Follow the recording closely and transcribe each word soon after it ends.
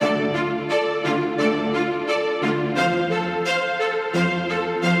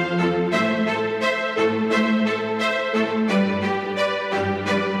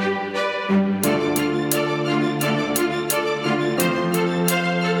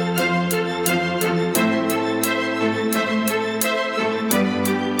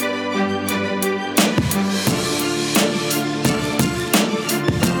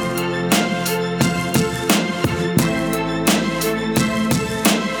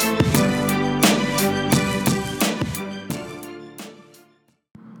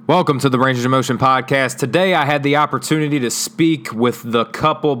Welcome to the Range of Motion podcast. Today I had the opportunity to speak with the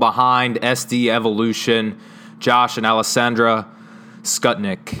couple behind SD Evolution, Josh and Alessandra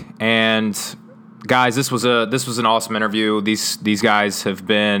Scutnik. And guys, this was an awesome interview. These guys have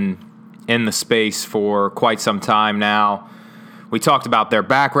been in the space for quite some time now. We talked about their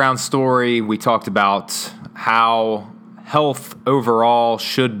background story. We talked about how health overall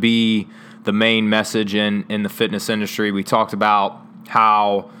should be the main message in the fitness industry. We talked about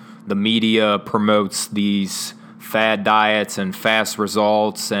how the media promotes these fad diets and fast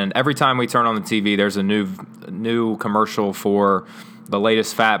results, and every time we turn on the TV, there's a new commercial for the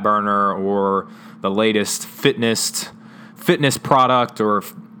latest fat burner or the latest fitness product or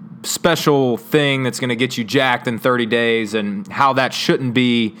special thing that's going to get you jacked in 30 days, and how that should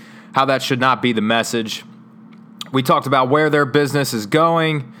not be the message. We talked about where their business is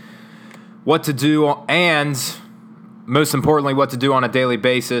going, what to do, and most importantly, what to do on a daily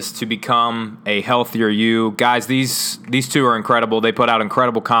basis to become a healthier you. Guys, these two are incredible. They put out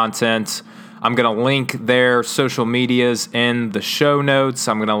incredible content. I'm going to link their social medias in the show notes.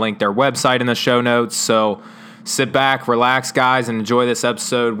 I'm going to link their website in the show notes. So sit back, relax, guys, and enjoy this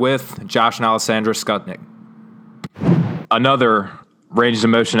episode with Josh and Alessandra Scutnik. Another Range of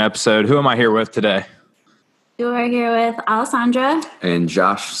Motion episode. Who am I here with today? You are here with Alessandra and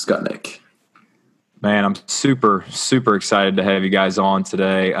Josh Scutnik. Man, I'm super, super excited to have you guys on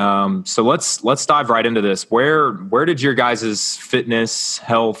today. So let's dive right into this. Where did your guys' fitness,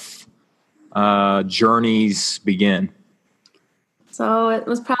 health journeys begin? So it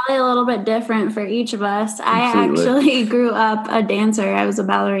was probably a little bit different for each of us. Completely. I actually grew up a dancer. I was a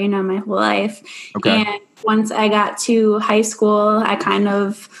ballerina my whole life. Okay. And once I got to high school, I kind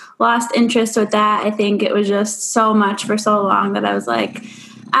of lost interest with that. I think it was just so much for so long that I was like,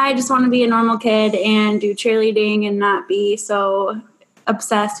 I just want to be a normal kid and do cheerleading and not be so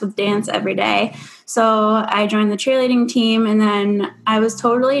obsessed with dance every day. So I joined the cheerleading team, and then I was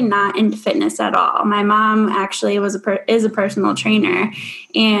totally not into fitness at all. My mom actually is a personal trainer,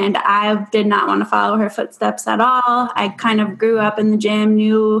 and I did not want to follow her footsteps at all. I kind of grew up in the gym,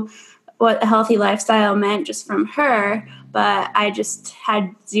 knew what a healthy lifestyle meant just from her, but I just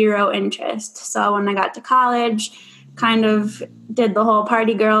had zero interest. So when I got to college, kind of did the whole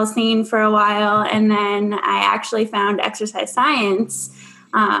party girl scene for a while, and then I actually found exercise science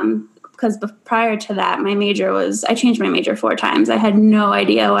because prior to that, I changed my major 4 times. I had no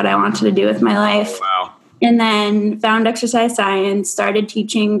idea what I wanted to do with my life. Wow. And then found exercise science, started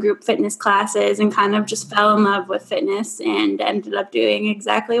teaching group fitness classes, and kind of just fell in love with fitness and ended up doing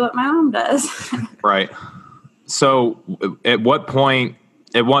exactly what my mom does. Right. So at what point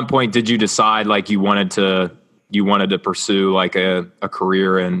did you decide like you wanted to pursue like a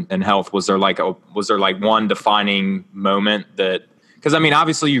career in health? Was there like one defining moment that, because I mean,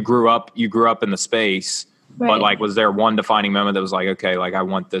 obviously you grew up in the space, right. But like, was there one defining moment that was like, okay, like I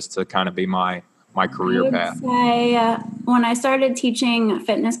want this to kind of be my career path? I would say when I started teaching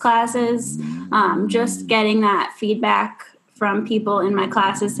fitness classes, just getting that feedback from people in my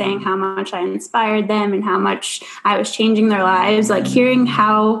classes saying how much I inspired them and how much I was changing their lives, like hearing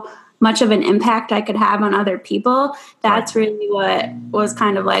how much of an impact I could have on other people. That's really what was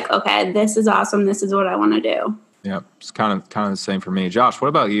kind of like, okay, this is awesome. This is what I want to do. Yeah. It's kind of the same for me. Josh, what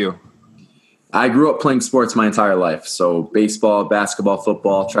about you? I grew up playing sports my entire life. So baseball, basketball,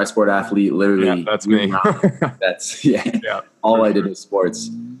 football, tri-sport athlete, literally. Yeah, that's me. That's all I did was sports.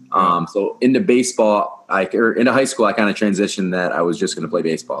 So into baseball, into high school, I kind of transitioned that I was just going to play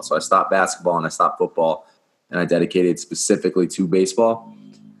baseball. So I stopped basketball and I stopped football, and I dedicated specifically to baseball.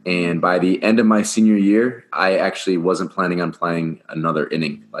 And by the end of my senior year, I actually wasn't planning on playing another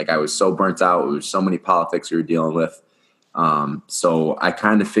inning. Like, I was so burnt out. There was so many politics we were dealing with. So I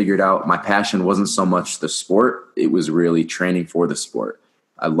kind of figured out my passion wasn't so much the sport. It was really training for the sport.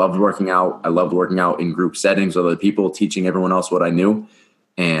 I loved working out. I loved working out in group settings with other people, teaching everyone else what I knew.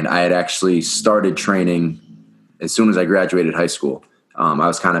 And I had actually started training as soon as I graduated high school. I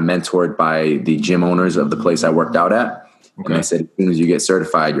was kind of mentored by the gym owners of the place I worked out at. Okay. And they said, as soon as you get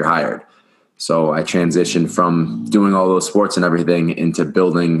certified, you're hired. So I transitioned from doing all those sports and everything into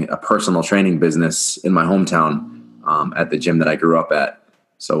building a personal training business in my hometown at the gym that I grew up at.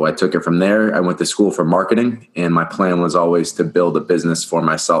 So I took it from there. I went to school for marketing, and my plan was always to build a business for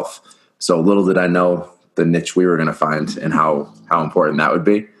myself. So little did I know the niche we were going to find and how important that would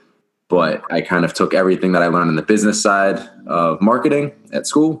be. But I kind of took everything that I learned on the business side of marketing at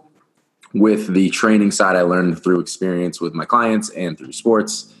school with the training side I learned through experience with my clients and through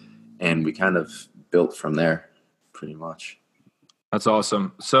sports. And we kind of built from there pretty much. That's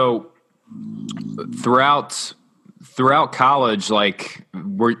awesome. So throughout college, like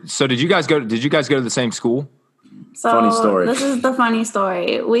did you guys go to the same school? So funny story. This is the funny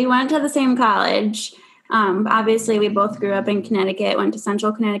story. We went to the same college. Obviously, we both grew up in Connecticut, went to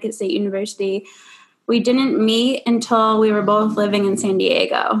Central Connecticut State University. We didn't meet until we were both living in San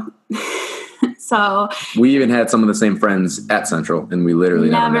Diego. So we even had some of the same friends at Central, and we literally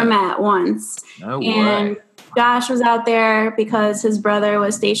never met once. No and way. Josh was out there because his brother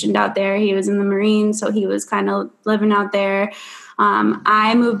was stationed out there. He was in the Marines, so he was kind of living out there.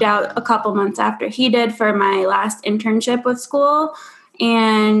 I moved out a couple months after he did for my last internship with school,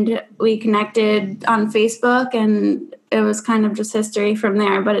 and we connected on Facebook, and it was kind of just history from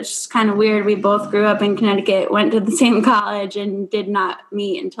there. But it's just kind of weird. We both grew up in Connecticut, went to the same college, and did not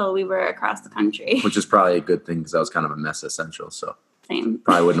meet until we were across the country. Which is probably a good thing because I was kind of a mess at Central, so same.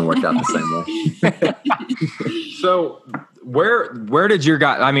 Probably wouldn't have worked out the same way. So where did your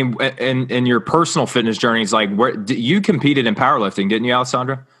guy? I mean, in your personal fitness journeys, like you competed in powerlifting, didn't you,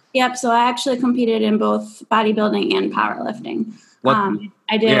 Alessandra? Yep. So I actually competed in both bodybuilding and powerlifting.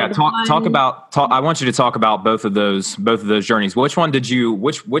 I did. Yeah. Talk about. I want you to talk about both of those journeys. Which one did you?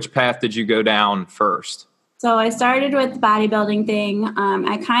 Which path did you go down first? So I started with the bodybuilding thing.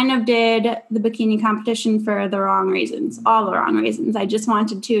 I kind of did the bikini competition for the wrong reasons, all the wrong reasons. I just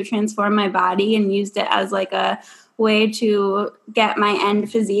wanted to transform my body and used it as like a way to get my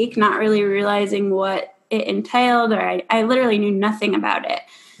end physique, not really realizing what it entailed, or I literally knew nothing about it.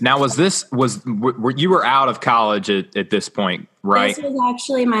 Now, you were out of college at this point, right? This was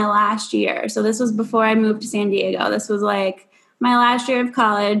actually my last year. So this was before I moved to San Diego. This was like my last year of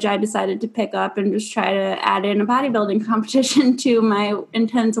college. I decided to pick up and just try to add in a bodybuilding competition to my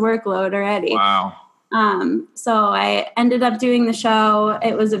intense workload already. Wow. So I ended up doing the show.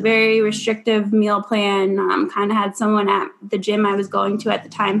 It was a very restrictive meal plan. Kind of had someone at the gym I was going to at the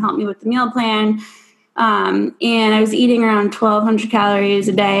time help me with the meal plan. And I was eating around 1,200 calories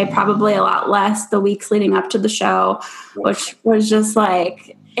a day, probably a lot less the weeks leading up to the show, which was just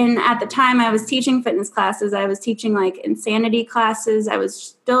like, and at the time I was teaching fitness classes. I was teaching like insanity classes. I was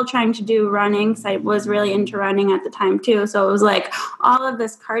still trying to do running because I was really into running at the time too. So it was like all of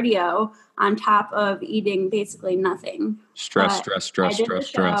this cardio on top of eating basically nothing. Stress. I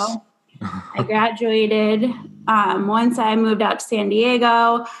graduated. Once I moved out to San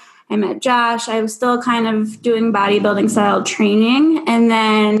Diego, I met Josh. I was still kind of doing bodybuilding style training. And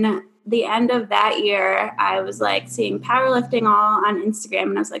then the end of that year, I was like seeing powerlifting all on Instagram.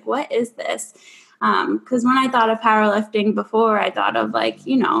 And I was like, what is this? Because when I thought of powerlifting before, I thought of like,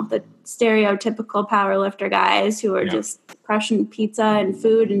 the stereotypical powerlifter guys who are just crushing pizza and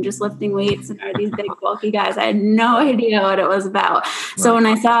food and just lifting weights and are these big bulky guys. I had no idea what it was about. Right. So when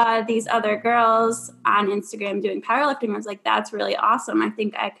I saw these other girls on Instagram doing powerlifting, I was like, that's really awesome. I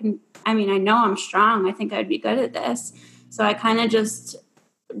think I can, I know I'm strong. I think I'd be good at this. So I kind of just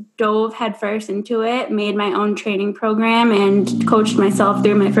dove headfirst into it, made my own training program, and coached myself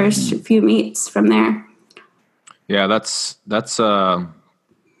through my first few meets from there. Yeah, that's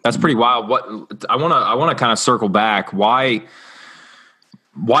pretty wild. What I want to kind of circle back. Why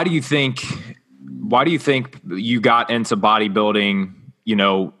do you think you got into bodybuilding?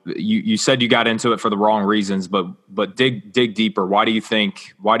 You said you got into it for the wrong reasons, but dig deeper. Why do you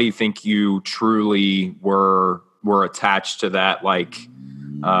think you truly were attached to that, like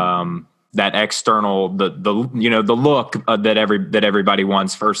that external, the look that everybody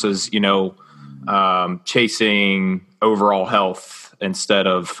wants versus chasing overall health instead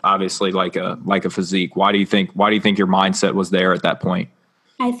of obviously like a physique? Why do you think your mindset was there at that point?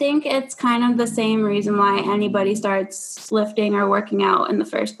 I think it's kind of the same reason why anybody starts lifting or working out in the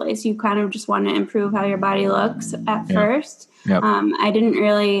first place. You kind of just want to improve how your body looks at first. Yep.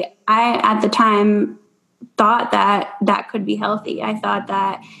 I at the time thought that could be healthy. I thought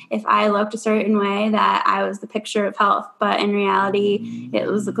that if I looked a certain way that I was the picture of health, but in reality it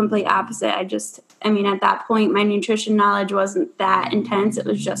was the complete opposite. At that point my nutrition knowledge wasn't that intense. It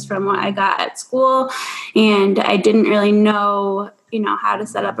was just from what I got at school, and I didn't really know how to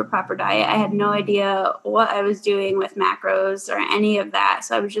set up a proper diet. I had no idea what I was doing with macros or any of that.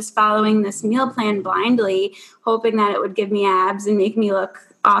 So I was just following this meal plan blindly, hoping that it would give me abs and make me look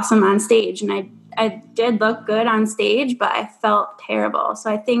awesome on stage. And I did look good on stage, but I felt terrible.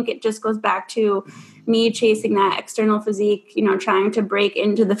 So I think it just goes back to me chasing that external physique, trying to break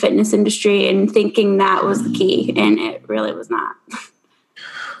into the fitness industry and thinking that was the key. And it really was not.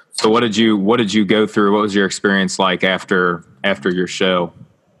 So what did you go through? What was your experience like after your show?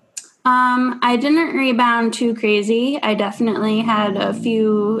 I didn't rebound too crazy. I definitely had a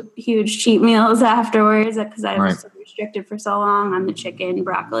few huge cheat meals afterwards because I was so restricted for so long on the chicken,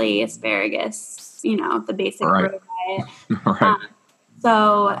 broccoli, asparagus, the basic diet.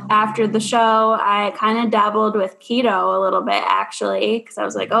 So after the show, I kind of dabbled with keto a little bit, actually, because I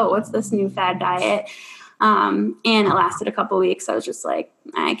was like, oh, what's this new fad diet? And it lasted a couple weeks. I was just like,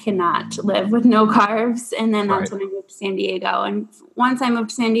 I cannot live with no carbs. And then that's when I moved to San Diego. And once I moved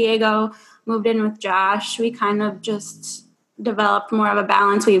to San Diego, moved in with Josh, we kind of just developed more of a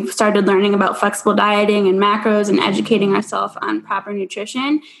balance. We started learning about flexible dieting and macros and educating ourselves on proper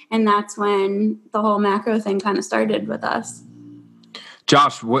nutrition. And that's when the whole macro thing kind of started with us.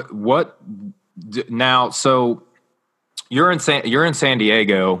 Josh, what now? So you're in San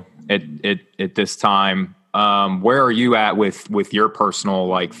Diego at this time. Where are you at with your personal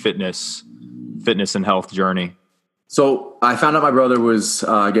like fitness and health journey? So I found out my brother was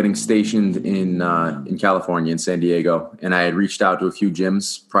getting stationed in California, in San Diego, and I had reached out to a few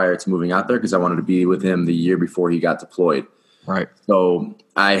gyms prior to moving out there because I wanted to be with him the year before he got deployed. Right. So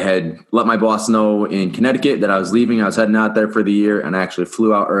I had let my boss know in Connecticut that I was leaving. I was heading out there for the year, and I actually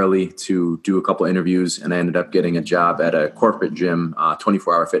flew out early to do a couple interviews, and I ended up getting a job at a corporate gym,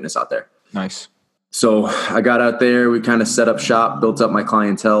 24-hour fitness out there. Nice. So I got out there. We kind of set up shop, built up my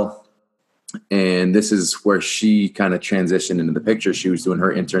clientele. And this is where she kind of transitioned into the picture. She was doing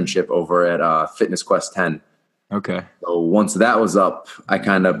her internship over at Fitness Quest 10. Okay. So once that was up, I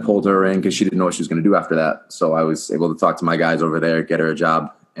kind of pulled her in because she didn't know what she was going to do after that. So I was able to talk to my guys over there, get her a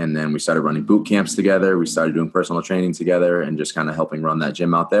job. And then we started running boot camps together. We started doing personal training together and just kind of helping run that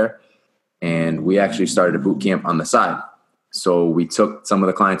gym out there. And we actually started a boot camp on the side. So we took some of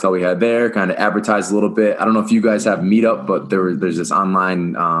the clientele we had there, kind of advertised a little bit. I don't know if you guys have Meetup, but there's this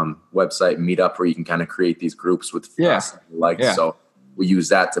online website, Meetup, where you can kind of create these groups with So we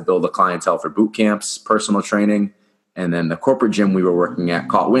used that to build a clientele for boot camps, personal training. And then the corporate gym we were working at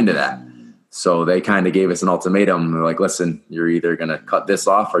caught wind of that. So they kind of gave us an ultimatum. They're like, listen, you're either going to cut this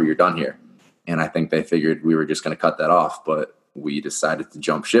off or you're done here. And I think they figured we were just going to cut that off. But we decided to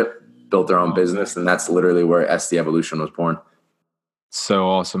jump ship, built our own business. And that's literally where SD Evolution was born. So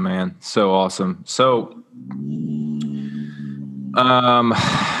awesome, man. So awesome. So,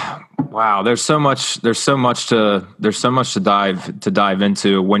 wow, there's so much to dive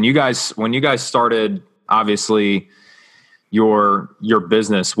into. When you guys started, obviously your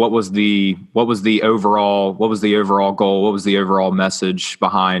business, what was the overall goal? What was the overall message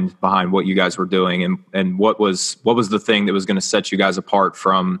behind what you guys were doing? And what was the thing that was going to set you guys apart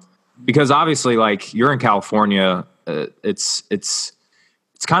from, because obviously like you're in California, it's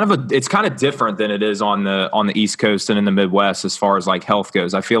kind of different than it is on the East Coast and in the Midwest as far as like health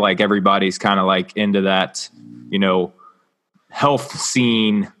goes. I feel like everybody's kind of like into that, health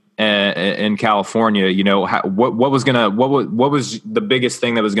scene in California. What was the biggest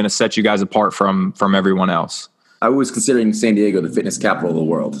thing that was gonna set you guys apart from everyone else? I was considering San Diego the fitness capital of the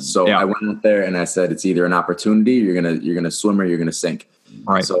world. So I went out there and I said, it's either an opportunity, you're gonna swim or you're gonna sink.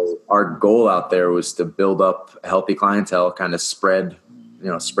 Right. So our goal out there was to build up a healthy clientele, kind of spread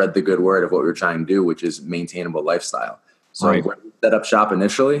the good word of what we were trying to do, which is maintainable lifestyle. So where we set up shop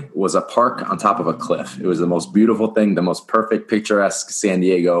initially was a park on top of a cliff. It was the most beautiful thing, the most perfect picturesque San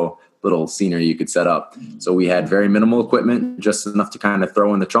Diego little scenery you could set up. So we had very minimal equipment, just enough to kind of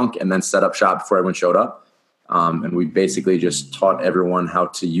throw in the trunk and then set up shop before everyone showed up. And we basically just taught everyone how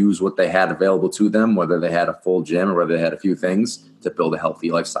to use what they had available to them, whether they had a full gym or whether they had a few things, to build a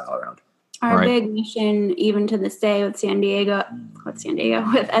healthy lifestyle around. Our big mission, even to this day with SD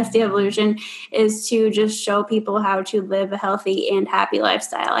Evolution, is to just show people how to live a healthy and happy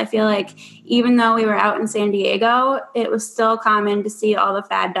lifestyle. I feel like even though we were out in San Diego, it was still common to see all the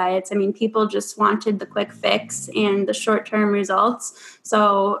fad diets. I mean, people just wanted the quick fix and the short-term results.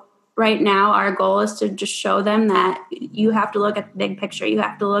 So right now, our goal is to just show them that you have to look at the big picture. You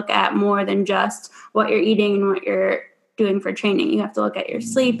have to look at more than just what you're eating and what you're doing for training. You have to look at your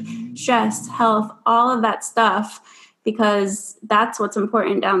sleep, stress, health, all of that stuff, because that's what's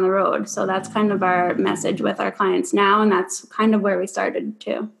important down the road. So that's kind of our message with our clients now, and that's kind of where we started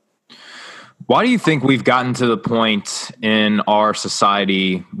too. Why do you think we've gotten to the point in our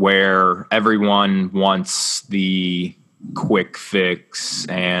society where everyone wants the quick fix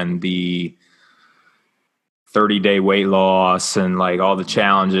and the 30-day weight loss and like all the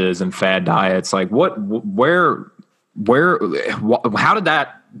challenges and fad diets? Like how did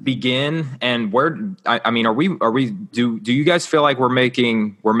that begin? And do you guys feel like we're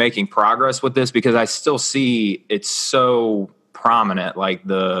making progress with this? Because I still see it's so prominent, like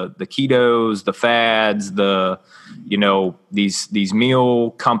the ketos, the fads, these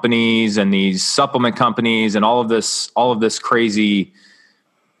meal companies and these supplement companies and all of this crazy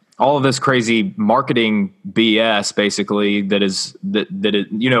marketing BS, basically, that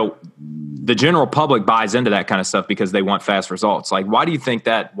the general public buys into that kind of stuff because they want fast results. Like, why do you think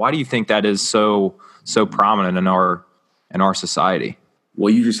that is so prominent in our society?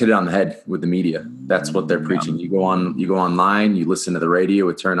 Well, you just hit it on the head with the media. That's what they're preaching. You go online, you listen to the radio,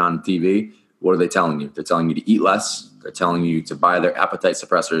 you turn on TV. What are they telling you? They're telling you to eat less. They're telling you to buy their appetite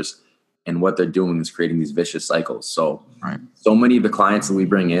suppressors. And what they're doing is creating these vicious cycles. So many of the clients that we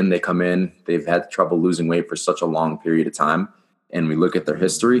bring in, they come in, they've had trouble losing weight for such a long period of time. And we look at their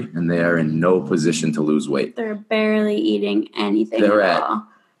history and they are in no position to lose weight. They're barely eating anything they're at at all.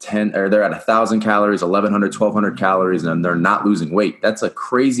 They're at 1,000 calories, 1,100, 1,200 calories, and they're not losing weight. That's a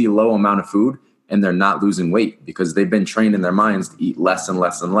crazy low amount of food, and they're not losing weight because they've been trained in their minds to eat less and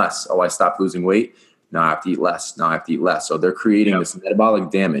less and less. Oh, I stopped losing weight. Now I have to eat less. Now I have to eat less. So they're creating this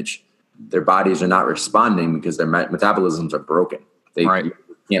metabolic damage. Their bodies are not responding because their metabolisms are broken. They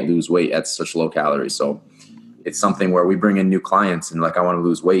can't lose weight at such low calories. So it's something where we bring in new clients and like, I want to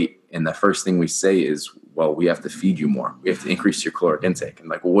lose weight. And the first thing we say is, well, we have to feed you more. We have to increase your caloric intake. And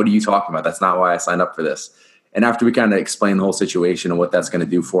like, well, what are you talking about? That's not why I signed up for this. And after we kind of explain the whole situation and what that's going to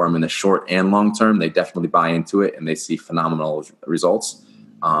do for them in the short and long term, they definitely buy into it and they see phenomenal results.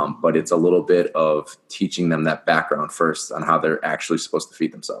 But it's a little bit of teaching them that background first on how they're actually supposed to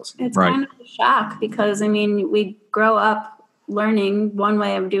feed themselves. It's kind of a shock because, I mean, we grow up learning one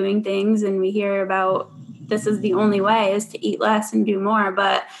way of doing things and we hear about this is the only way is to eat less and do more.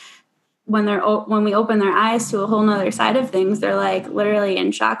 But when we open their eyes to a whole nother side of things, they're like literally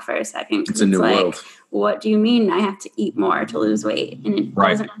in shock for a second. It's a new world. What do you mean I have to eat more to lose weight? And it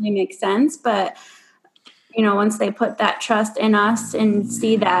doesn't really make sense. But, you know, once they put that trust in us and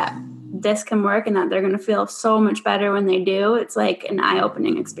see that this can work and that they're going to feel so much better when they do, it's like an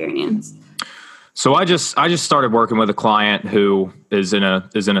eye-opening experience. So I just started working with a client who is in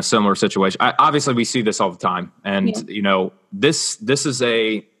a similar situation. Obviously, we see this all the time, and you know, this is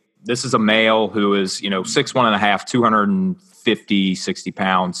a male who is 6'1.5", 250, 60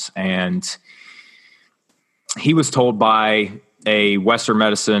 pounds, and he was told by a Western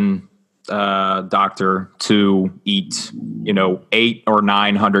medicine doctor to eat 800 or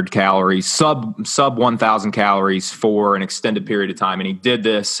 900 calories, sub 1,000 calories for an extended period of time, and he did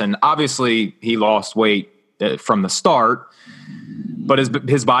this, and obviously he lost weight from the start, but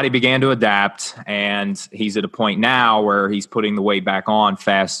his body began to adapt, and he's at a point now where he's putting the weight back on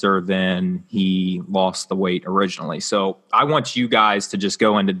faster than he lost the weight originally. So I want you guys to just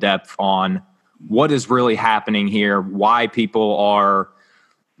go into depth on what is really happening here, why people are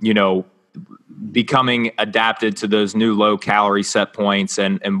becoming adapted to those new low calorie set points,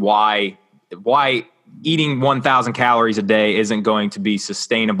 and why eating 1,000 calories a day isn't going to be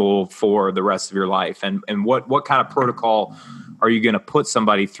sustainable for the rest of your life, and what kind of protocol are you going to put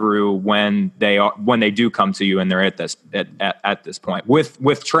somebody through when they do come to you and they're at this point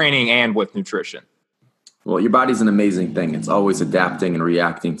with training and with nutrition? Well, your body's an amazing thing. It's always adapting and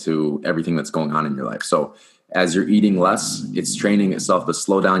reacting to everything that's going on in your life. So as you're eating less, it's training itself to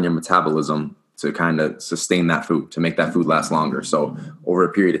slow down your metabolism to kind of sustain that food, to make that food last longer. So over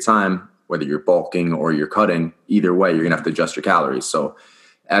a period of time, whether you're bulking or you're cutting, either way, you're going to have to adjust your calories. So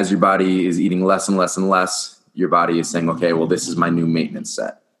as your body is eating less and less and less, your body is saying, okay, well, this is my new maintenance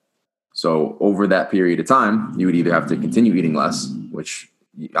set. So over that period of time, you would either have to continue eating less, which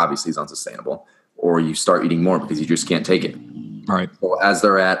obviously is unsustainable, or you start eating more because you just can't take it. Right. So as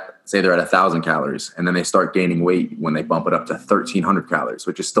they're at 1,000 calories, and then they start gaining weight when they bump it up to 1,300 calories,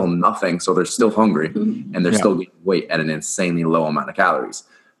 which is still nothing. So they're still hungry and they're still gaining weight at an insanely low amount of calories.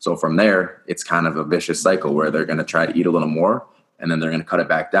 So from there, it's kind of a vicious cycle where they're going to try to eat a little more and then they're going to cut it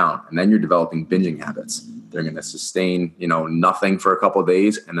back down. And then you're developing binging habits. They're going to sustain, nothing for a couple of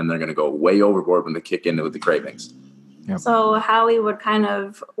days, and then they're going to go way overboard when they kick in with the cravings. Yep. So how we would kind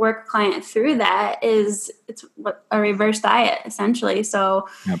of work a client through that is it's a reverse diet, essentially. So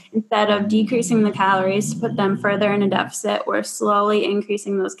instead of decreasing the calories to put them further in a deficit, we're slowly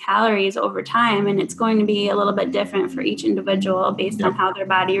increasing those calories over time. And it's going to be a little bit different for each individual based on how their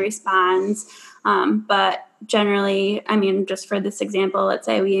body responds. But generally, I mean, just for this example, let's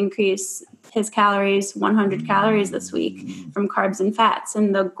say we increase his calories 100 calories this week from carbs and fats.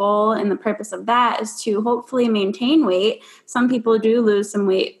 And the goal and the purpose of that is to hopefully maintain weight. Some people do lose some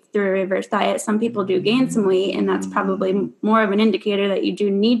weight through a reverse diet. Some people do gain some weight, and that's probably more of an indicator that you do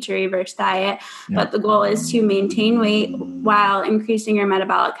need to reverse diet. But the goal is to maintain weight while increasing your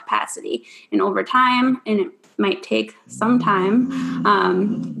metabolic capacity. And over time, and it might take some time,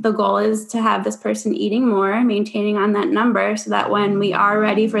 the goal is to have this person eating more, maintaining on that number, so that when we are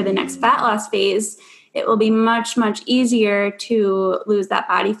ready for the next fat loss phase, it will be much, much easier to lose that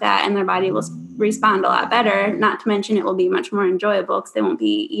body fat, and their body will respond a lot better. Not to mention it will be much more enjoyable because they won't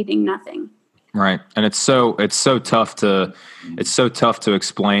be eating nothing. Right. And it's so tough to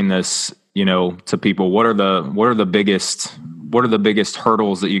explain this, to people. What are the biggest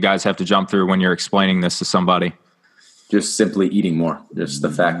hurdles that you guys have to jump through when you're explaining this to somebody? Just simply eating more. Just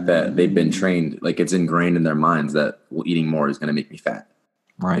the fact that they've been trained, like it's ingrained in their minds that eating more is going to make me fat.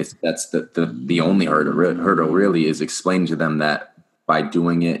 Right. That's the only hurdle really is explaining to them that by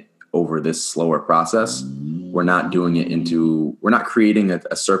doing it over this slower process, we're not creating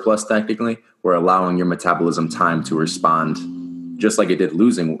a surplus technically. We're allowing your metabolism time to respond just like it did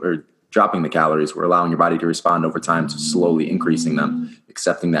losing or dropping the calories. We're allowing your body to respond over time to slowly increasing them,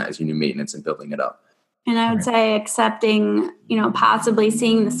 accepting that as your new maintenance and building it up. And I would say accepting, possibly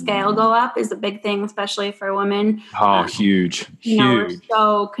seeing the scale go up is a big thing, especially for women. Oh, huge. We're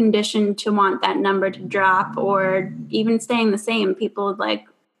so conditioned to want that number to drop or even staying the same. People like,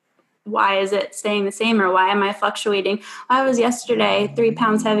 why is it staying the same or why am I fluctuating? I was yesterday 3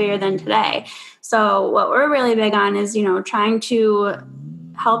 pounds heavier than today. So what we're really big on is, trying to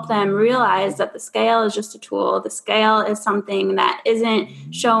help them realize that the scale is just a tool. The scale is something that isn't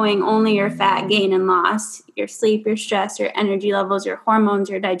showing only your fat gain and loss. Your sleep, your stress, your energy levels, your hormones,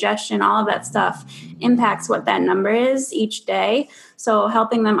 your digestion, all of that stuff impacts what that number is each day. So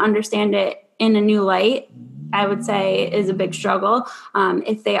helping them understand it in a new light, I would say, is a big struggle.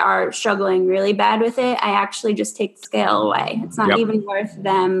 If they are struggling really bad with it, I actually just take the scale away. It's not even worth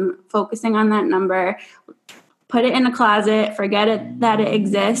them focusing on that number. Put it in a closet, forget it that it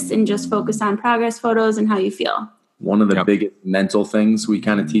exists, and just focus on progress photos and how you feel. One of the biggest mental things we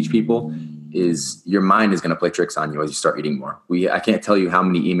kind of teach people is your mind is going to play tricks on you as you start eating more. I can't tell you how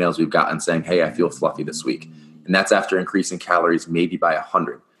many emails we've gotten saying, hey, I feel fluffy this week. And that's after increasing calories maybe by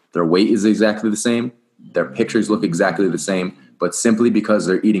 100. Their weight is exactly the same. Their pictures look exactly the same. But simply because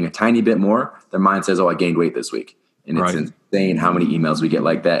they're eating a tiny bit more, their mind says, oh, I gained weight this week. And it's insane how many emails we get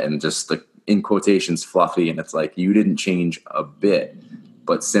like that. And just the, in quotations, fluffy. And it's like, you didn't change a bit.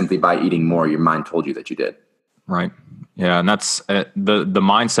 But simply by eating more, your mind told you that you did. Right. Yeah, and that's the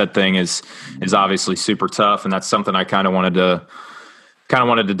mindset thing is obviously super tough, and that's something I kind of wanted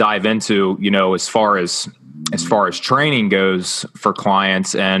to dive into. As far as training goes for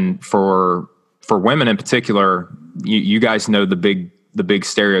clients and for women in particular, you guys know the big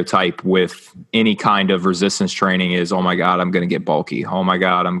stereotype with any kind of resistance training is, oh my God, I'm going to get bulky. Oh my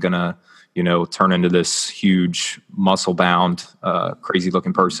God, I'm going to turn into this huge muscle bound, crazy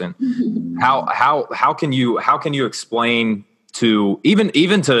looking person. How can you explain to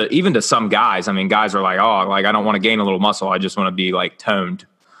even to some guys? I mean, guys are like, oh, like I don't want to gain a little muscle. I just want to be like toned.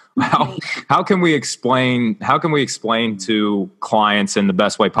 How can we explain to clients in the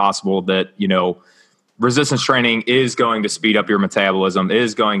best way possible that, resistance training is going to speed up your metabolism,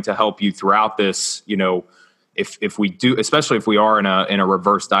 is going to help you throughout this, if we do, especially if we are in a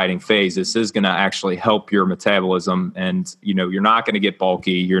reverse dieting phase, this is going to actually help your metabolism, and you're not going to get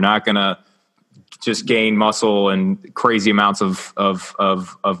bulky. You're not going to just gain muscle and crazy amounts of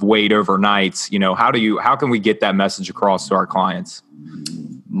weight overnight. How can we get that message across to our clients?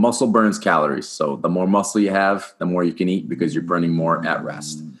 Muscle burns calories. So the more muscle you have, the more you can eat because you're burning more at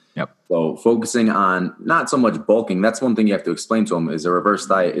rest. Yep. So focusing on not so much bulking, that's one thing you have to explain to them is a reverse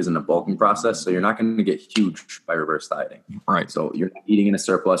diet isn't a bulking process. So you're not going to get huge by reverse dieting. Right. So you're not eating in a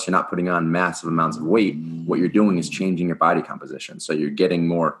surplus. You're not putting on massive amounts of weight. What you're doing is changing your body composition. So you're getting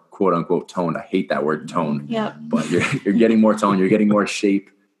more quote unquote toned. I hate that word toned. Yep. But you're getting more toned. You're getting more shape.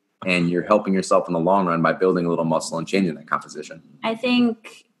 And you're helping yourself in the long run by building a little muscle and changing that composition. I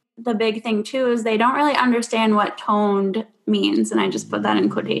think the big thing too is they don't really understand what toned means. And I just put that in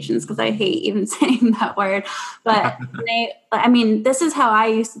quotations because I hate even saying that word. But this is how I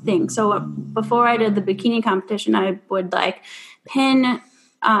used to think. So before I did the bikini competition, I would pin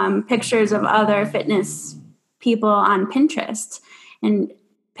pictures of other fitness people on Pinterest. And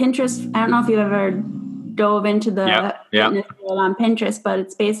Pinterest, I don't know if you've ever dove into the fitness world on Pinterest, but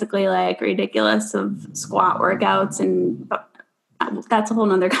it's basically ridiculous of squat workouts, and that's a whole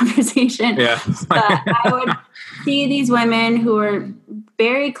nother conversation. Yeah. But I would see these women who were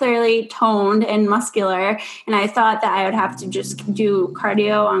very clearly toned and muscular, and I thought that I would have to just do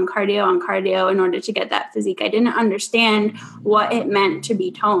cardio on cardio on cardio in order to get that physique. I didn't understand what it meant to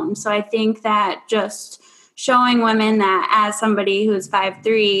be toned. So I think that just showing women that as somebody who's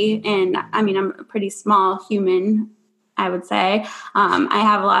 5'3", and I'm a pretty small human, I would say, I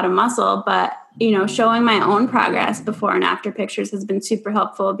have a lot of muscle, but showing my own progress before and after pictures has been super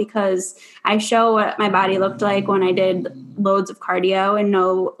helpful, because I show what my body looked like when I did loads of cardio and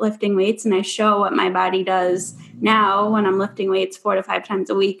no lifting weights. And I show what my body does now when I'm lifting weights 4 to 5 times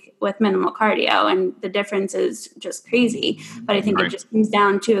a week with minimal cardio. And the difference is just crazy. But I think it just comes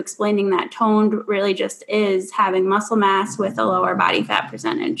down to explaining that toned really just is having muscle mass with a lower body fat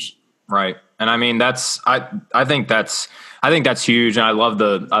percentage. Right. And I mean, I think that's huge. And I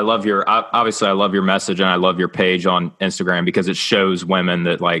love your message, and I love your page on Instagram, because it shows women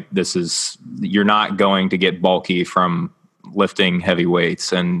that like, you're not going to get bulky from lifting heavy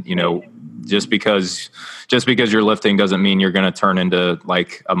weights. And, just because you're lifting doesn't mean you're going to turn into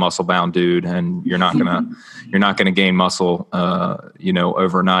like a muscle bound dude, and you're not going to gain muscle,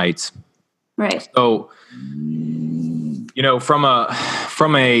 overnight. Right. So, from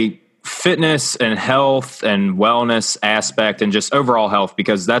a fitness and health and wellness aspect, and just overall health,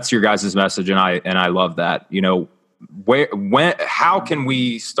 because that's your guys' message. And I love that, how can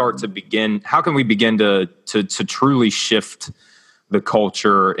we begin to truly shift the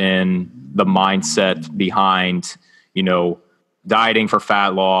culture and the mindset behind, dieting for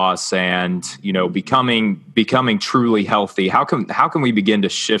fat loss and, becoming truly healthy? How can we begin to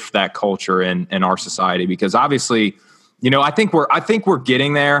shift that culture in our society? Because obviously, I think we're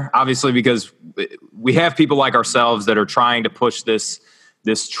getting there, obviously, because we have people like ourselves that are trying to push this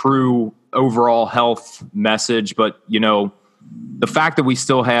true overall health message. But, the fact that we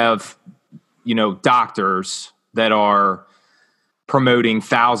still have, doctors that are promoting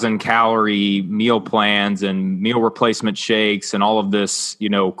 1,000-calorie meal plans and meal replacement shakes and all of this,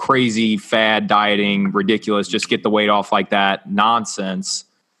 crazy fad dieting, ridiculous, just get the weight off like that nonsense.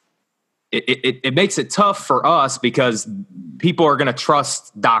 It makes it tough for us, because people are going to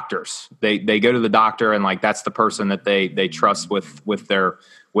trust doctors. They go to the doctor, and like, that's the person that they trust with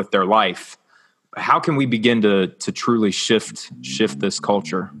their life. How can we begin to truly shift this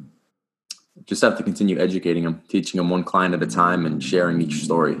culture? Just have to continue educating them, teaching them one client at a time, and sharing each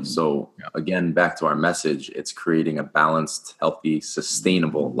story. So again, back to our message, it's creating a balanced, healthy,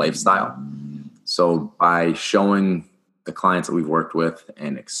 sustainable lifestyle. So by showing the clients that we've worked with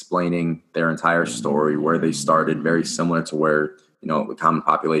and explaining their entire story, where they started, very similar to where, the common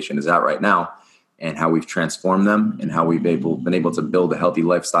population is at right now, and how we've transformed them, and how we've been able to build a healthy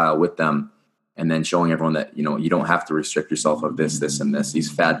lifestyle with them. And then showing everyone that, you don't have to restrict yourself of this, and this.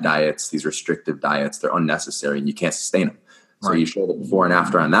 These fad diets, these restrictive diets, they're unnecessary, and you can't sustain them. So you show the before and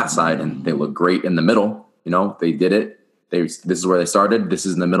after on that side, and they look great in the middle. They did it. This is where they started. This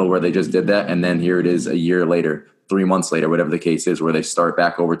is in the middle where they just did that. And then here it is a year later, 3 months later, whatever the case is, where they start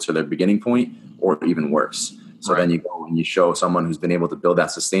back over to their beginning point, or even worse. So then you go and you show someone who's been able to build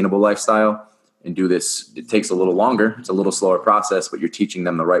that sustainable lifestyle and do this. It takes a little longer. It's a little slower process, but you're teaching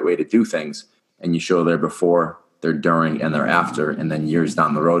them the right way to do things. And you show their before, their during, and their after, and then years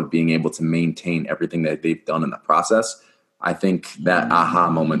down the road, being able to maintain everything that they've done in the process. I think that aha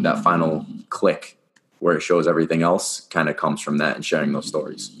moment, that final click where it shows everything else, kind of comes from that and sharing those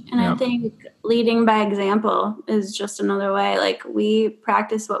stories. And I think leading by example is just another way. Like, we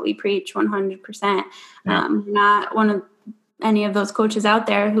practice what we preach 100%. Not one of any of those coaches out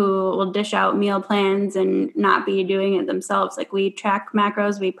there who will dish out meal plans and not be doing it themselves. Like, we track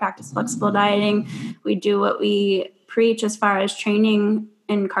macros, we practice flexible dieting, we do what we preach as far as training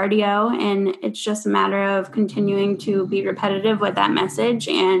and cardio. And it's just a matter of continuing to be repetitive with that message,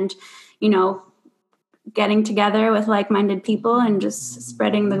 and, getting together with like-minded people and just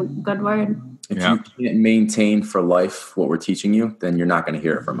spreading the good word. If you can't maintain for life what we're teaching you, then you're not going to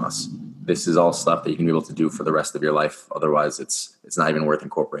hear it from us. This is all stuff that you can be able to do for the rest of your life. Otherwise, it's not even worth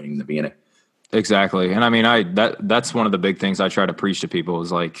incorporating in the beginning. Exactly. And I mean, that's one of the big things I try to preach to people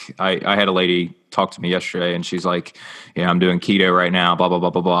is like, I had a lady talk to me yesterday, and she's like, I'm doing keto right now, blah, blah, blah,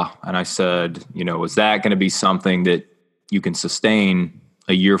 blah, blah. And I said, is that going to be something that you can sustain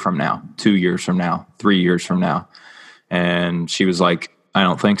a year from now, 2 years from now, 3 years from now? And she was like, I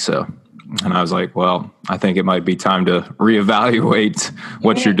don't think so. And I was like, well, I think it might be time to reevaluate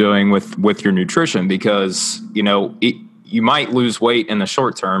what you're doing with your nutrition, because, you might lose weight in the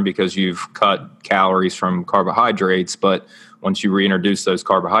short term because you've cut calories from carbohydrates. But once you reintroduce those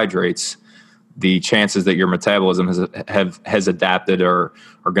carbohydrates, the chances that your metabolism has adapted are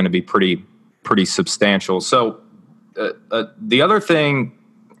going to be pretty substantial. So the other thing,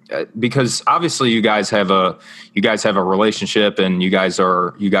 because obviously you guys have a relationship, and you guys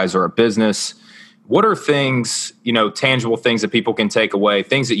are a business. What are things, tangible things that people can take away,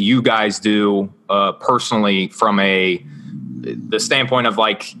 things that you guys do personally from the standpoint of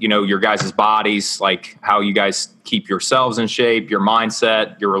like, your guys' bodies, like how you guys keep yourselves in shape, your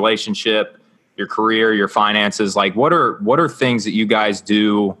mindset, your relationship? your career, your finances, like what are things that you guys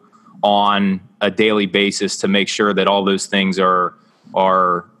do on a daily basis to make sure that all those things are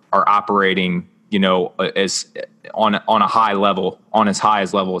operating, as on a high level, on as high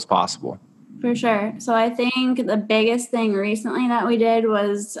as level as possible? For sure. So I think the biggest thing recently that we did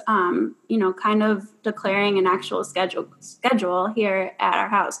was, kind of declaring an actual schedule here at our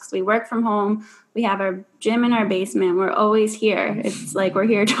house, because we work from home. We have our gym in our basement. We're always here. It's like we're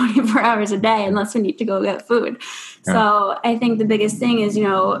here 24 hours a day unless we need to go get food. Yeah. So I think the biggest thing is,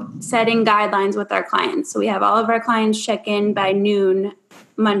 setting guidelines with our clients. So we have all of our clients check in by noon,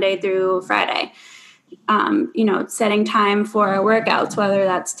 Monday through Friday. Setting time for our workouts, whether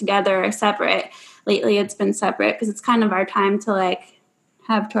that's together or separate. Lately, it's been separate because it's kind of our time to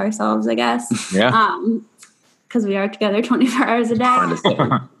have to ourselves, I guess. Yeah. Because we are together 24 hours a day.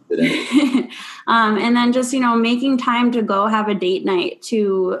 And then just, making time to go have a date night,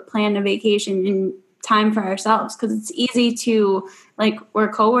 to plan a vacation and time for ourselves. Because it's easy to,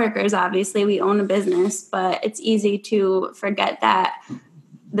 we're coworkers, obviously, we own a business, but it's easy to forget that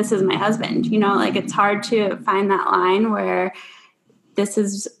this is my husband, it's hard to find that line where this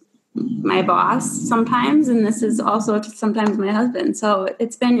is my boss sometimes, and this is also sometimes my husband. So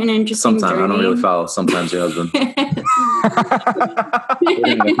it's been an interesting journey. I don't really follow sometimes your husband. We're going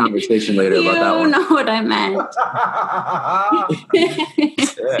to have a conversation later about that one. You know what I meant.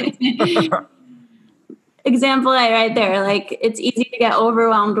 Example A right there. It's easy to get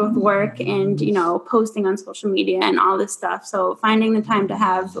overwhelmed with work and, posting on social media and all this stuff. So finding the time to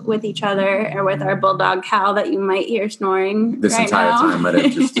have with each other, or with our bulldog Cal that you might hear snoring this right entire now. time might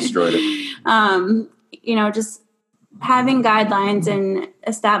have just destroyed it. Just having guidelines and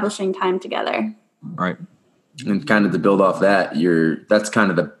establishing time together. Right. And kind of to build off that, that's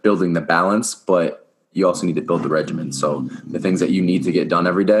kind of the building the balance, but you also need to build the regimen. So the things that you need to get done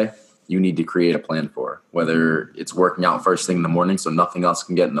every day, you need to create a plan for, whether it's working out first thing in the morning so nothing else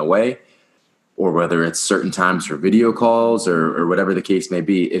can get in the way, or whether it's certain times for video calls or whatever the case may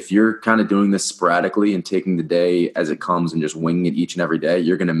be. If you're kind of doing this sporadically and taking the day as it comes and just winging it each and every day,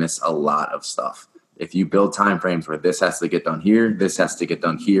 you're going to miss a lot of stuff. If you build time frames where this has to get done here, this has to get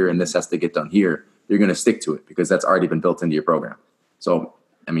done here, and this has to get done here, you're going to stick to it because that's already been built into your program. So,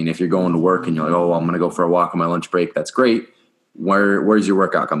 if you're going to work and you're like, oh, I'm going to go for a walk on my lunch break, that's great. Where's your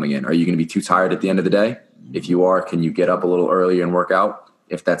workout coming in? Are you going to be too tired at the end of the day? If you are, can you get up a little earlier and work out?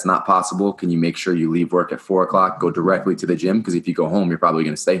 If that's not possible, can you make sure you leave work at 4:00, go directly to the gym? Because if you go home, you're probably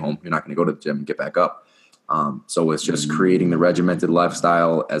going to stay home. You're not going to go to the gym and get back up. So it's just creating the regimented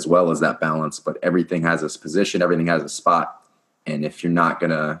lifestyle as well as that balance. But everything has its position. Everything has a spot. And if you're not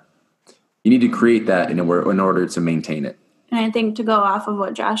going to, you need to create that in order to maintain it. And I think to go off of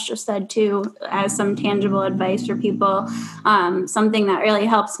what Josh just said too, as some tangible advice for people, something that really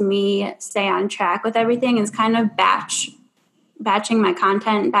helps me stay on track with everything is kind of batching my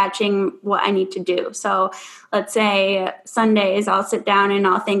content, batching what I need to do. So let's say Sundays, I'll sit down and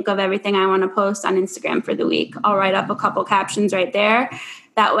I'll think of everything I want to post on Instagram for the week. I'll write up a couple captions right there.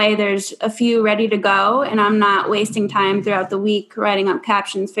 That way there's a few ready to go, and I'm not wasting time throughout the week writing up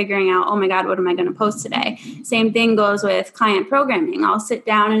captions, figuring out, oh my God, what am I going to post today? Same thing goes with client programming. I'll sit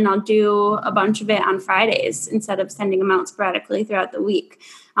down and I'll do a bunch of it on Fridays instead of sending them out sporadically throughout the week.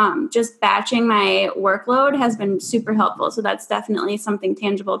 Just batching my workload has been super helpful. So that's definitely something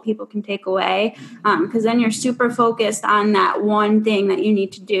tangible people can take away, because then you're super focused on that one thing that you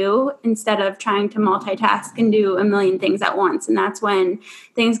need to do instead of trying to multitask and do a million things at once. And that's when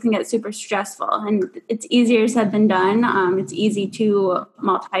things can get super stressful, and it's easier said than done. It's easy to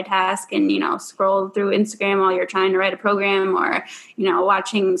multitask and, scroll through Instagram while you're trying to write a program, or,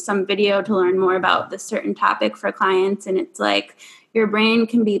 watching some video to learn more about this certain topic for clients. And it's like, your brain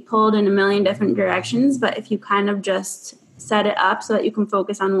can be pulled in a million different directions, but if you kind of just set it up so that you can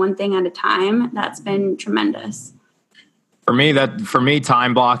focus on one thing at a time, that's been tremendous. For me,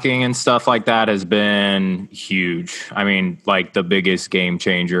 time blocking and stuff like that has been huge. The biggest game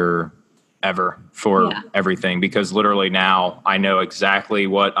changer ever for everything, because literally now I know exactly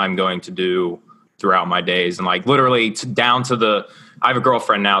what I'm going to do throughout my days, and literally down to I have a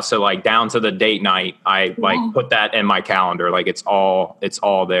girlfriend now, so down to the date night, I put that in my calendar. It's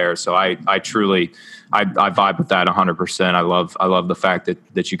all there. So I truly vibe with that 100%. I love the fact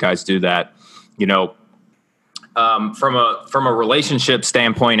that you guys do that. From a relationship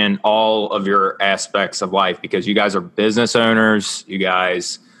standpoint in all of your aspects of life, because you guys are business owners, you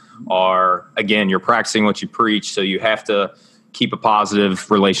guys are, again, you're practicing what you preach. So you have to keep a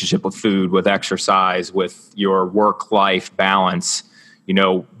positive relationship with food, with exercise, with your work-life balance.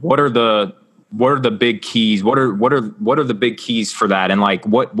 What are the what are the big keys? What are the big keys for that? And like,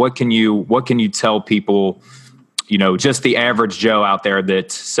 what can you tell people, just the average Joe out there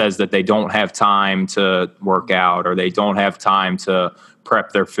that says that they don't have time to work out, or they don't have time to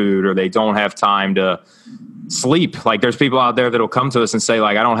prep their food, or they don't have time to sleep. Like, there's people out there that'll come to us and say,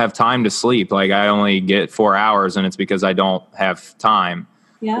 like, I don't have time to sleep. Like, I only get 4 hours and it's because I don't have time.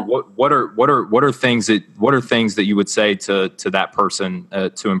 Yeah. What are things that you would say to that person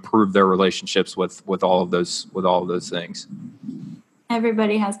to improve their relationships with all of those things?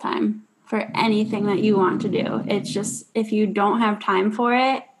 Everybody has time for anything that you want to do. It's just, if you don't have time for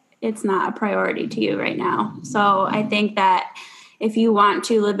it, it's not a priority to you right now. So I think that if you want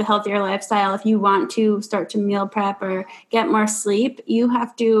to live a healthier lifestyle, if you want to start to meal prep or get more sleep, you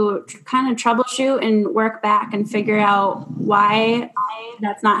have to kind of troubleshoot and work back and figure out why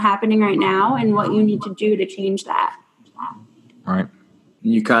that's not happening right now and what you need to do to change that. All right.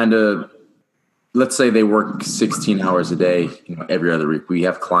 You kind of, let's say they work 16 hours a day, every other week. We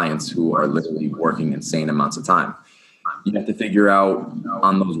have clients who are literally working insane amounts of time. You have to figure out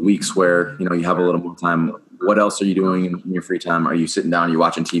on those weeks where, you have a little more time, what else are you doing in your free time? Are you sitting down? Are you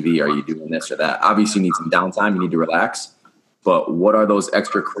watching TV? Are you doing this or that? Obviously, you need some downtime. You need to relax. But what are those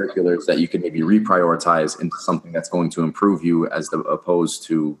extracurriculars that you can maybe reprioritize into something that's going to improve you as opposed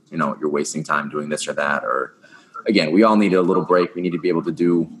to, you're wasting time doing this or that? Or, again, we all need a little break. We need to be able to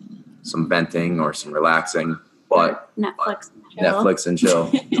do some venting or some relaxing. But Netflix and chill.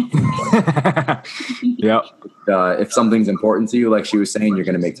 Yep. If something's important to you, like she was saying, you're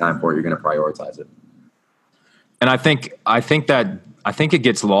going to make time for it. You're going to prioritize it. And I think it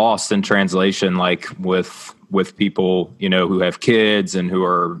gets lost in translation, like with people, who have kids and who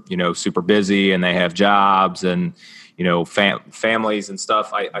are, super busy and they have jobs and, families and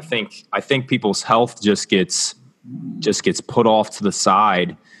stuff. I think people's health just gets put off to the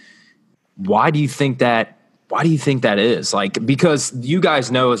side. Why do you think that is? Like, because you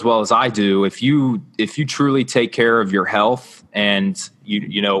guys know as well as I do, if you truly take care of your health and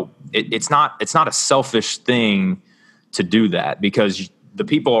it's not a selfish thing to do that, because the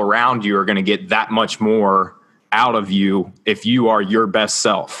people around you are going to get that much more out of you if you are your best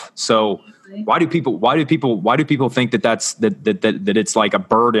self. So why do people think that it's like a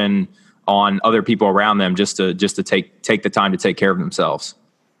burden on other people around them just to take the time to take care of themselves?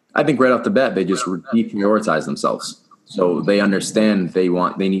 I think right off the bat, they just deprioritize themselves. So they understand they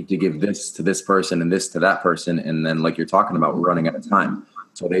need to give this to this person and this to that person. And then, like you're talking about, we're running out of time.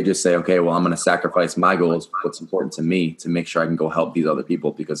 So they just say, okay, well, I'm going to sacrifice my goals, what's important to me, to make sure I can go help these other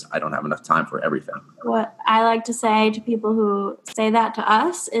people because I don't have enough time for everything. What I like to say to people who say that to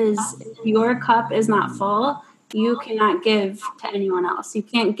us is, if your cup is not full, you cannot give to anyone else. You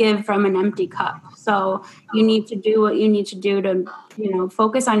can't give from an empty cup. So you need to do what you need to do to,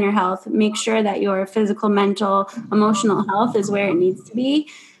 focus on your health, make sure that your physical, mental, emotional health is where it needs to be.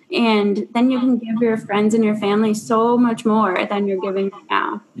 And then you can give your friends and your family so much more than you're giving right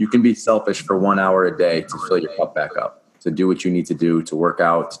now. You can be selfish for 1 hour a day to fill your cup back up, to do what you need to do, to work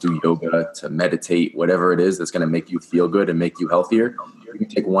out, to do yoga, to meditate, whatever it is that's going to make you feel good and make you healthier. You can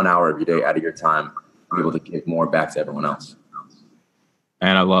take 1 hour of your day out of your time and be able to give more back to everyone else.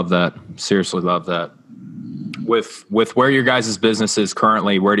 And I love that. Seriously love that. With where your guys' business is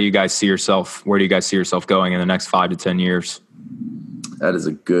currently, where do you guys see yourself going in the next 5 to 10 years? That is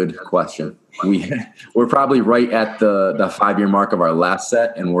a good question. We're probably right at the 5-year mark of our last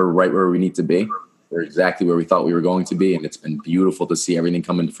set, and we're right where we need to be. We're exactly where we thought we were going to be, and it's been beautiful to see everything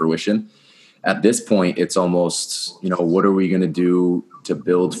come into fruition. At this point, it's almost, what are we going to do to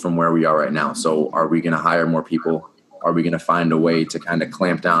build from where we are right now? So are we going to hire more people? Are we going to find a way to kind of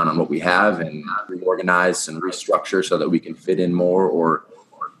clamp down on what we have and reorganize and restructure so that we can fit in more or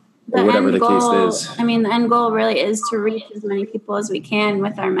whatever the case is? I mean, the end goal really is to reach as many people as we can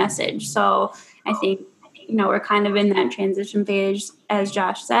with our message. So I think, we're kind of in that transition phase, as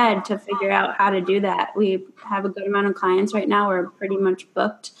Josh said, to figure out how to do that. We have a good amount of clients right now. We're pretty much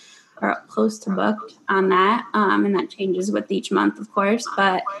booked or close to booked on that. And that changes with each month, of course.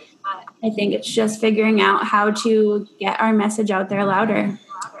 But I think it's just figuring out how to get our message out there louder.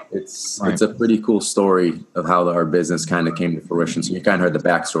 It's a pretty cool story of how our business kind of came to fruition. So you kind of heard the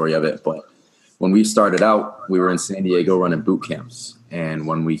backstory of it. But when we started out, we were in San Diego running boot camps. And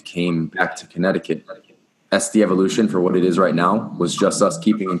when we came back to Connecticut, SD Evolution, for what it is right now, was just us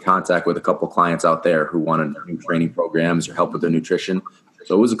keeping in contact with a couple clients out there who wanted new training programs or help with their nutrition.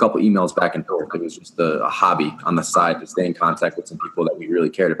 So it was a couple emails back and forth. It was just a hobby on the side to stay in contact with some people that we really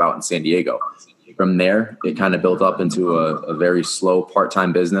cared about in San Diego. From there, it kind of built up into a very slow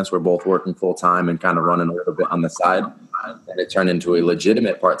part-time business. We're both working full-time and kind of running a little bit on the side. then it turned into a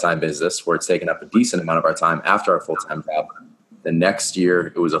legitimate part-time business where it's taken up a decent amount of our time after our full-time job. The next year,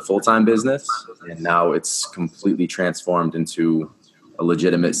 it was a full-time business, and now it's completely transformed into a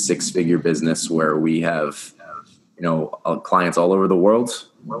legitimate six-figure business where we have, clients all over the world.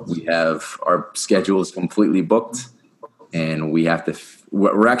 We have our schedule is completely booked, and we have to.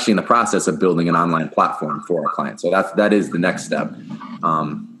 We're actually in the process of building an online platform for our clients. So that is the next step.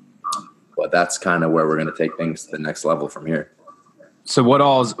 But that's kind of where we're going to take things to the next level from here. So what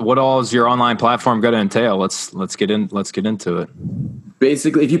all is your online platform going to entail? Let's get into it.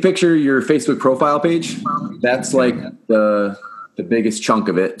 Basically, if you picture your Facebook profile page, that's like the biggest chunk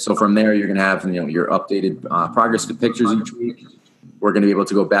of it. So from there, you're going to have your updated progress with pictures each week. We're going to be able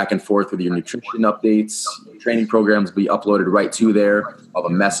to go back and forth with your nutrition updates. Training programs will be uploaded right to there. Of a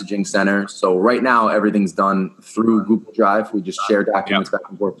messaging center. So right now, everything's done through Google Drive. We just share documents back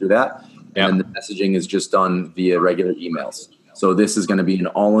and forth through that. And then the messaging is just done via regular emails. So this is going to be an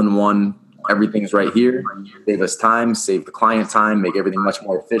all-in-one. Everything's right here. Save us time, save the client time, make everything much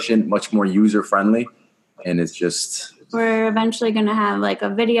more efficient, much more user-friendly. And it's just... We're eventually going to have like a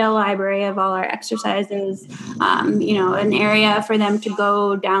video library of all our exercises, an area for them to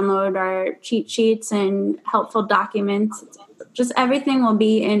go download our cheat sheets and helpful documents. Just everything will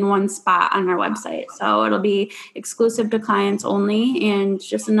be in one spot on our website. So it'll be exclusive to clients only, and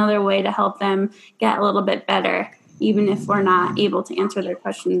just another way to help them get a little bit better, even if we're not able to answer their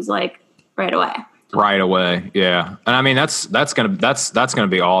questions like right away. Right away. Yeah. And I mean, that's going to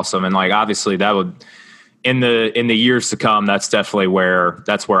be awesome. And like, obviously that would, in the years to come, that's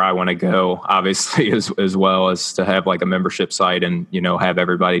where I want to go, obviously, as well as to have like a membership site and, have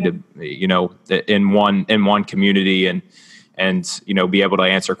everybody to, in one community and, be able to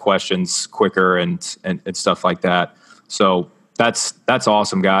answer questions quicker and stuff like that. So that's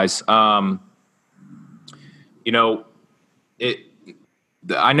awesome, guys. I know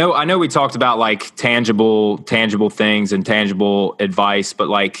we talked about like tangible things and tangible advice, but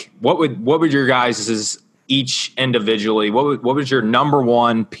like what would your guys' each individually, what would your number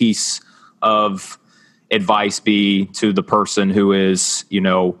one piece of advice be to the person who is,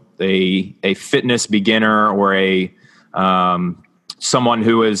 a fitness beginner or a someone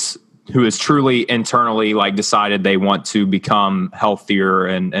who is truly internally like decided they want to become healthier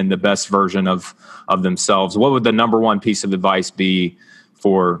and the best version of themselves? What would the number one piece of advice be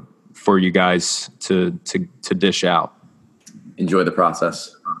for you guys to dish out? Enjoy the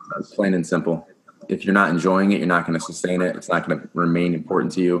process. It's plain and simple. If you're not enjoying it, you're not going to sustain it. It's not going to remain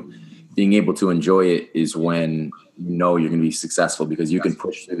important to you. Being able to enjoy it is when you're going to be successful, because you can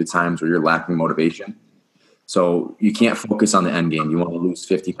push through the times where you're lacking motivation. So you can't focus on the end game. You want to lose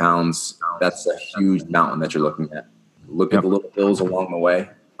 50 pounds. That's a huge mountain that you're looking at. Look at the little hills along the way.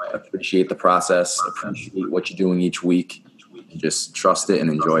 Appreciate the process. Appreciate what you're doing each week. And just trust it and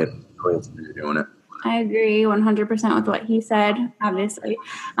enjoy it. You're doing it. I agree 100% with what he said, obviously.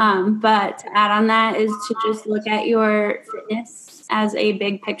 But to add on that is to just look at your fitness as a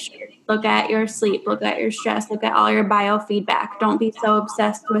big picture. Look at your sleep, look at your stress, look at all your biofeedback. Don't be so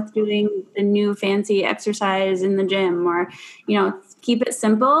obsessed with doing the new fancy exercise in the gym, or, keep it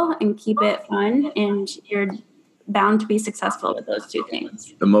simple and keep it fun, and you're bound to be successful with those two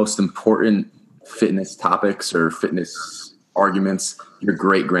things. The most important fitness topics or fitness arguments your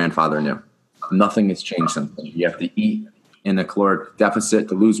great-grandfather knew. Nothing has changed since then. You have to eat in a caloric deficit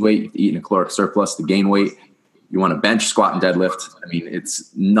to lose weight. You have to eat in a caloric surplus to gain weight. You want to bench, squat, and deadlift. I mean,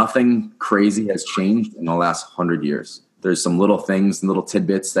 it's nothing crazy has changed in the last 100 years. There's some little things and little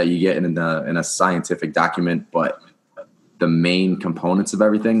tidbits that you get in a scientific document, but the main components of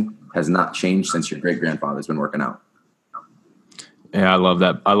everything has not changed since your great-grandfather's been working out. Yeah, I love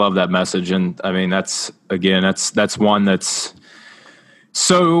that. I love that message. And I mean, that's one that's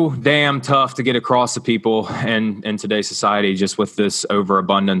so damn tough to get across to people in today's society, just with this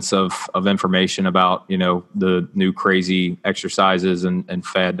overabundance of information about, the new crazy exercises and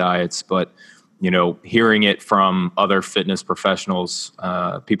fad diets. But, hearing it from other fitness professionals,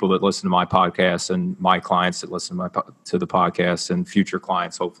 people that listen to my podcast and my clients that listen to the podcast and future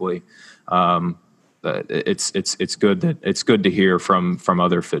clients, hopefully, it's good to hear from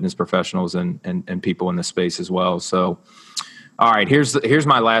other fitness professionals and people in the space as well. So, all right, here's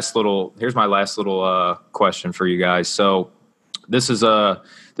my last little question for you guys. So this is a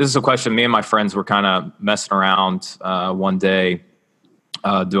question me and my friends were kind of messing around one day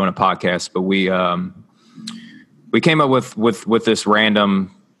doing a podcast, but we came up with this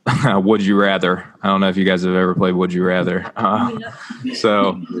random would you rather. I don't know if you guys have ever played Would You Rather.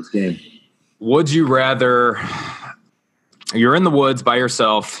 So would you rather you're in the woods by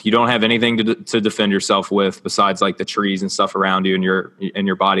yourself. You don't have anything to defend yourself with besides like the trees and stuff around you and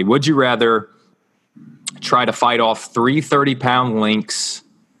your body. Would you rather try to fight off 3 30-pound lynx,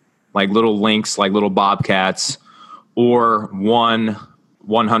 like little bobcats, or one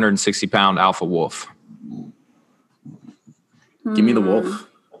 160-pound alpha wolf? Give me the wolf.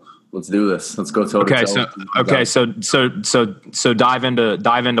 Let's do this. Let's go toe to toe. So dive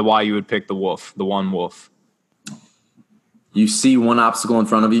into why you would pick the wolf, the one wolf. You see one obstacle in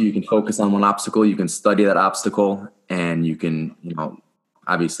front of you. You can focus on one obstacle. You can study that obstacle, and you can,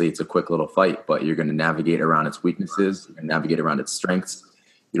 obviously it's a quick little fight, but you're going to navigate around its weaknesses. You're going to navigate around its strengths.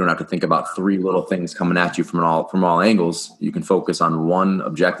 You don't have to think about 3 little things coming at you from all angles. You can focus on one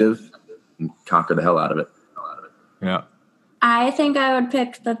objective and conquer the hell out of it. Yeah. I think I would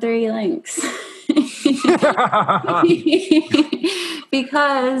pick the 3 lynx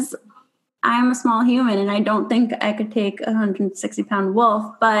because I'm a small human and I don't think I could take a 160-pound wolf,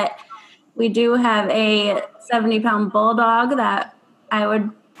 but we do have a 70-pound bulldog that I would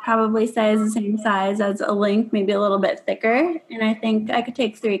probably say is the same size as a lynx, maybe a little bit thicker, and I think I could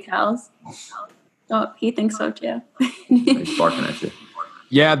take 3 cows. Oh, he thinks so too. He's barking at you.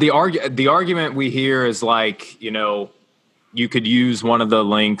 Yeah, the argument we hear is like, you could use one of the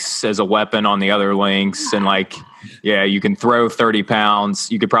lynx as a weapon on the other lynx, and you can throw 30 pounds.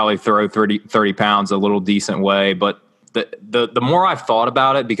 You could probably throw 30 pounds a little decent way. But the more I've thought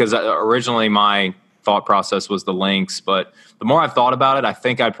about it, because originally my thought process was the lynx, but the more I've thought about it, I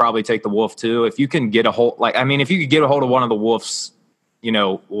think I'd probably take the wolf too. If you can get a hold, if you could get a hold of one of the wolf's,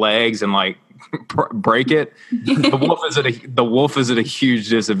 legs and break it, the wolf is at a huge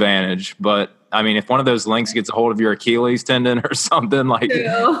disadvantage. But if one of those lynx gets a hold of your Achilles tendon or something,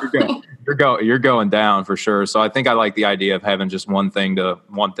 you're going down for sure. So I think I like the idea of having just one thing to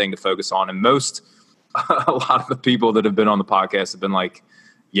focus on. And a lot of the people that have been on the podcast have been like,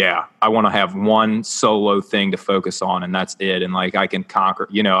 yeah, I want to have one solo thing to focus on, and that's it. And I can conquer,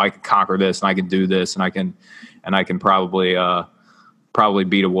 I can conquer this, and I can do this, and I can probably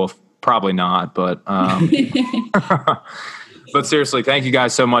beat a wolf. Probably not, but but seriously, thank you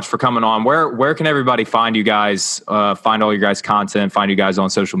guys so much for coming on. Where can everybody find you guys, find all your guys' content, find you guys on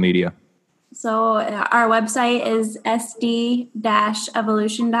social media? So our website is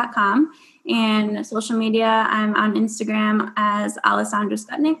sd-evolution.com, and social media, I'm on Instagram as Alessandra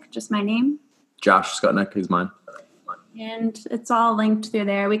Scutnik, just my name. Josh Scutnik is mine. And it's all linked through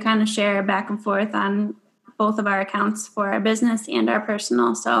there. We kind of share back and forth on both of our accounts for our business and our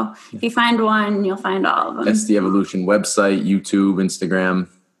personal. So if you find one, you'll find all of them. SD Evolution website, YouTube, Instagram.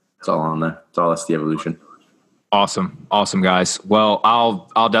 It's all on there. It's all SD Evolution. Awesome, guys. Well,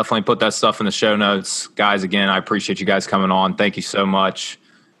 I'll definitely put that stuff in the show notes, guys. Again, I appreciate you guys coming on. Thank you so much.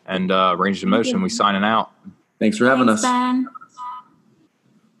 And Range of Motion, we signing out. Thanks for having us. Ben.